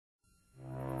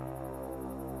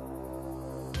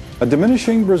A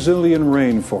diminishing Brazilian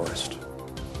rainforest,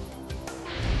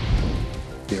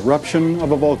 the eruption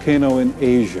of a volcano in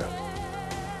Asia,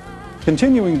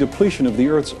 continuing depletion of the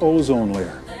Earth's ozone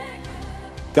layer,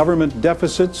 government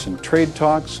deficits and trade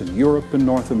talks in Europe and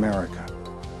North America.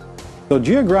 Though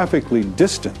geographically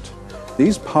distant,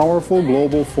 these powerful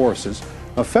global forces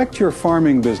affect your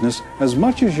farming business as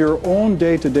much as your own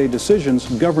day-to-day decisions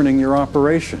governing your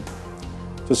operation.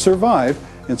 To survive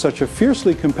in such a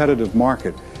fiercely competitive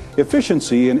market,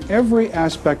 efficiency in every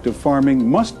aspect of farming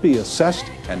must be assessed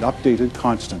and updated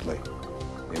constantly.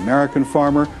 The American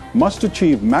farmer must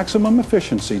achieve maximum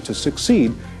efficiency to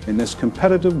succeed in this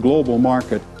competitive global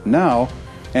market now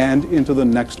and into the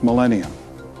next millennium.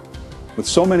 With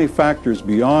so many factors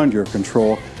beyond your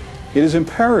control, it is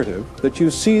imperative that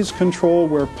you seize control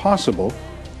where possible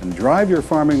and drive your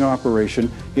farming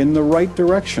operation in the right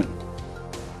direction.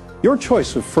 Your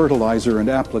choice of fertilizer and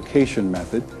application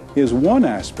method is one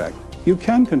aspect you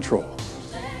can control.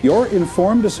 Your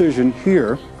informed decision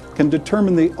here can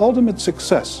determine the ultimate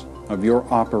success of your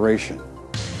operation.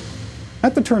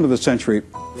 At the turn of the century,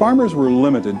 farmers were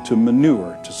limited to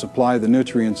manure to supply the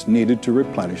nutrients needed to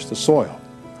replenish the soil.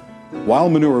 While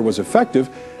manure was effective,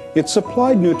 it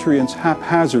supplied nutrients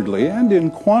haphazardly and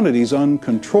in quantities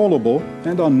uncontrollable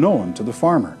and unknown to the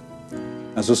farmer.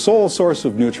 As a sole source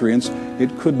of nutrients,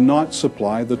 it could not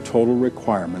supply the total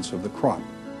requirements of the crop.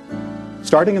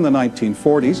 Starting in the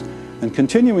 1940s and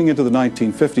continuing into the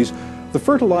 1950s, the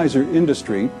fertilizer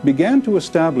industry began to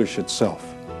establish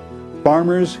itself.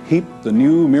 Farmers heaped the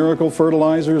new miracle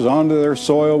fertilizers onto their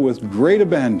soil with great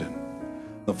abandon.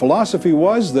 The philosophy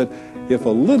was that if a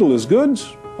little is good,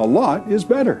 a lot is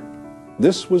better.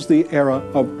 This was the era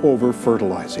of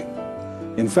over-fertilizing.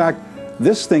 In fact,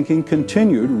 this thinking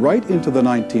continued right into the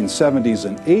 1970s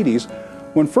and 80s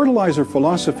when fertilizer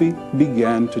philosophy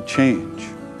began to change.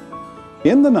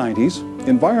 In the 90s,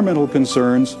 environmental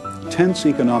concerns, tense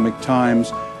economic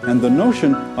times, and the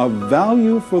notion of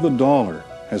value for the dollar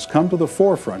has come to the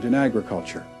forefront in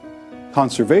agriculture.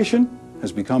 Conservation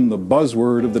has become the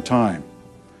buzzword of the time.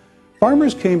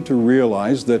 Farmers came to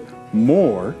realize that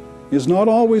more is not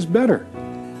always better.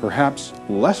 Perhaps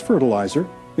less fertilizer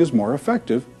is more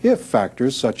effective if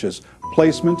factors such as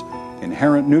placement,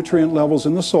 inherent nutrient levels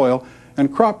in the soil,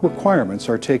 and crop requirements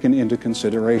are taken into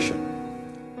consideration.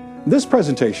 This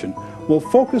presentation will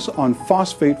focus on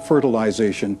phosphate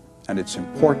fertilization and its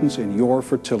importance in your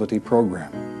fertility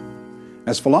program.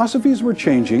 As philosophies were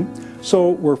changing,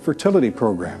 so were fertility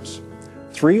programs.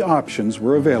 3 options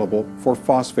were available for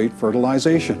phosphate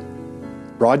fertilization: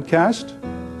 broadcast,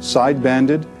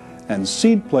 side-banded, and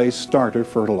seed-place starter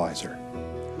fertilizer.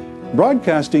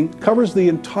 Broadcasting covers the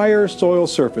entire soil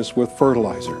surface with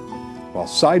fertilizer, while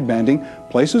side-banding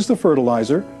places the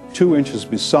fertilizer 2 inches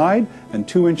beside and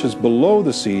 2 inches below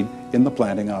the seed in the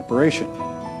planting operation.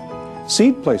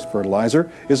 Seed-place fertilizer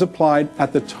is applied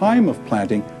at the time of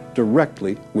planting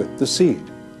directly with the seed.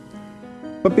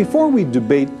 But before we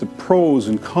debate the pros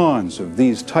and cons of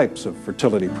these types of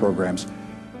fertility programs,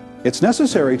 it's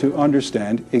necessary to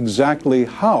understand exactly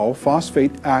how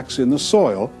phosphate acts in the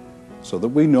soil so that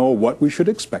we know what we should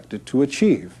expect it to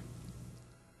achieve.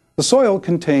 The soil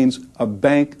contains a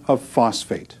bank of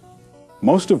phosphate,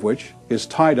 most of which is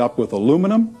tied up with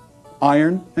aluminum,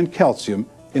 iron, and calcium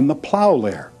in the plow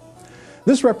layer.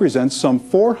 This represents some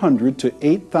 400 to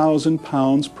 8,000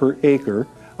 pounds per acre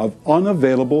of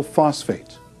unavailable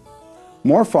phosphate.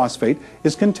 More phosphate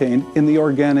is contained in the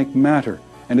organic matter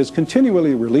and is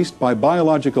continually released by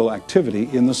biological activity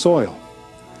in the soil.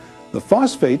 The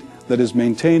phosphate that is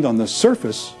maintained on the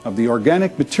surface of the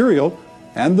organic material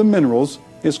and the minerals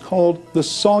is called the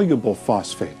soluble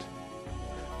phosphate.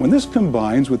 When this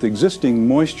combines with existing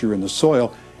moisture in the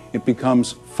soil, it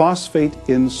becomes phosphate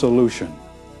in solution.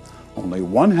 Only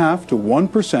 1/2 to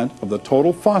 1% of the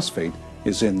total phosphate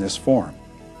is in this form.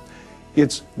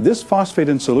 It's this phosphate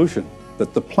in solution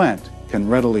that the plant can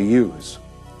readily use.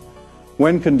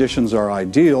 When conditions are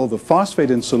ideal, the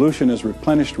phosphate in solution is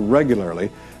replenished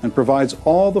regularly and provides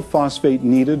all the phosphate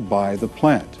needed by the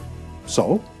plant.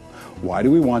 So, why do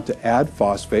we want to add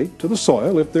phosphate to the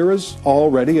soil if there is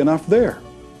already enough there?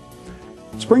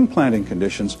 Spring planting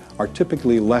conditions are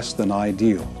typically less than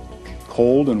ideal.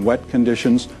 Cold and wet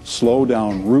conditions slow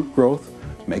down root growth,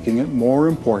 making it more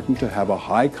important to have a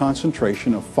high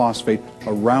concentration of phosphate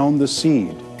around the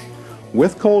seed.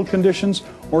 With cold conditions,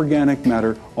 organic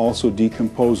matter also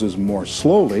decomposes more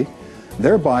slowly,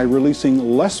 thereby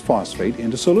releasing less phosphate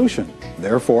into solution.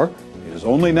 Therefore, it is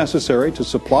only necessary to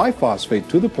supply phosphate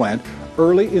to the plant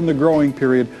early in the growing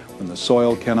period when the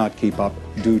soil cannot keep up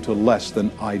due to less than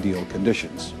ideal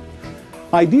conditions.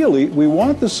 Ideally, we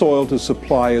want the soil to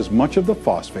supply as much of the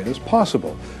phosphate as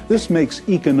possible. This makes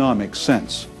economic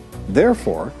sense.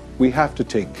 Therefore, we have to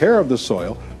take care of the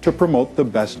soil to promote the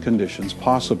best conditions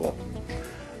possible.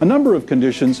 A number of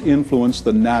conditions influence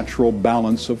the natural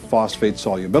balance of phosphate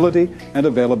solubility and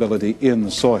availability in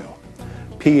the soil: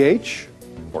 pH,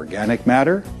 organic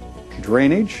matter,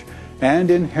 drainage, and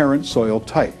inherent soil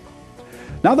type.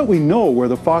 Now that we know where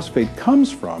the phosphate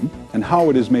comes from and how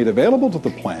it is made available to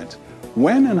the plant,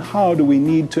 when and how do we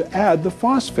need to add the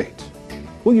phosphate?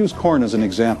 We'll use corn as an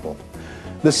example.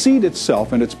 The seed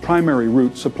itself and its primary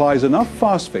root supplies enough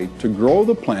phosphate to grow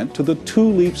the plant to the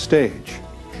two-leaf stage.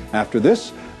 After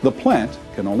this, the plant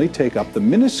can only take up the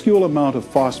minuscule amount of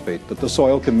phosphate that the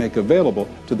soil can make available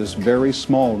to this very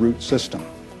small root system.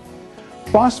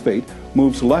 Phosphate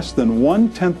moves less than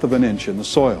 1/10 of an inch in the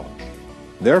soil.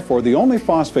 Therefore, the only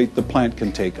phosphate the plant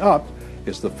can take up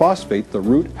is the phosphate the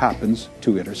root happens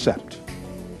to intercept.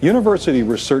 University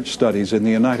research studies in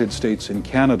the United States and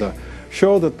Canada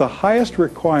show that the highest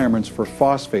requirements for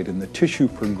phosphate in the tissue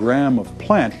per gram of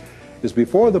plant is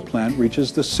before the plant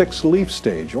reaches the 6-leaf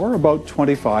stage, or about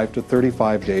 25 to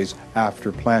 35 days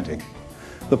after planting.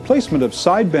 The placement of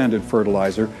side-banded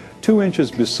fertilizer 2 inches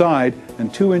beside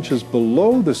and 2 inches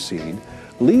below the seed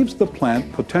leaves the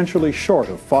plant potentially short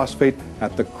of phosphate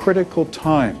at the critical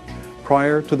time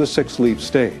prior to the 6-leaf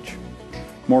stage.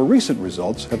 More recent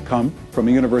results have come from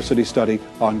a university study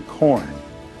on corn.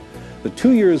 The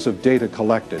 2 years of data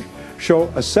collected show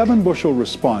a 7-bushel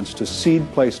response to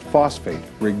seed-placed phosphate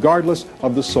regardless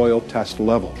of the soil test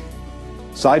level.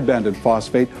 Side-banded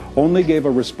phosphate only gave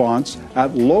a response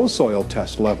at low soil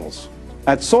test levels.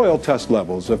 At soil test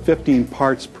levels of 15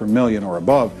 parts per million or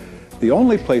above, the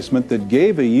only placement that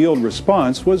gave a yield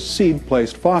response was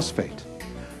seed-placed phosphate.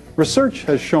 Research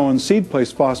has shown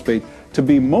seed-placed phosphate to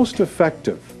be most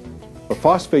effective. The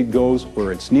phosphate goes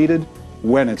where it's needed,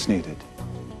 when it's needed.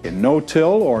 In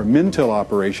no-till or min-till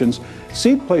operations,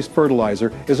 seed-placed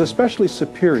fertilizer is especially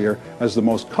superior as the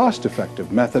most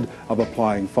cost-effective method of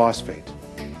applying phosphate.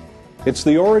 It's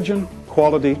the origin,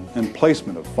 quality, and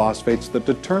placement of phosphates that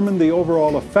determine the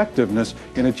overall effectiveness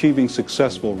in achieving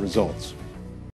successful results.